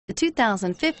The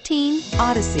 2015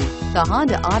 Odyssey. The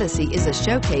Honda Odyssey is a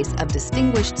showcase of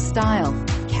distinguished style,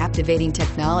 captivating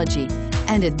technology,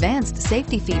 and advanced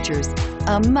safety features.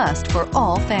 A must for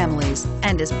all families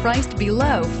and is priced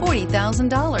below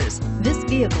 $40,000. This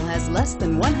vehicle has less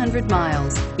than 100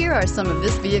 miles. Here are some of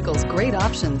this vehicle's great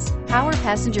options: power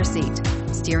passenger seat,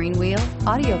 steering wheel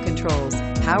audio controls,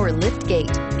 power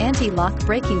liftgate, anti-lock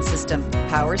braking system,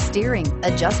 power steering,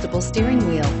 adjustable steering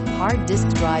wheel, hard disk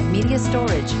drive media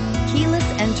storage, keyless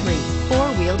entry,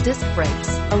 four-wheel disc brakes,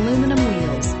 aluminum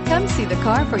wheels. Come see the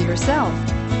car for yourself.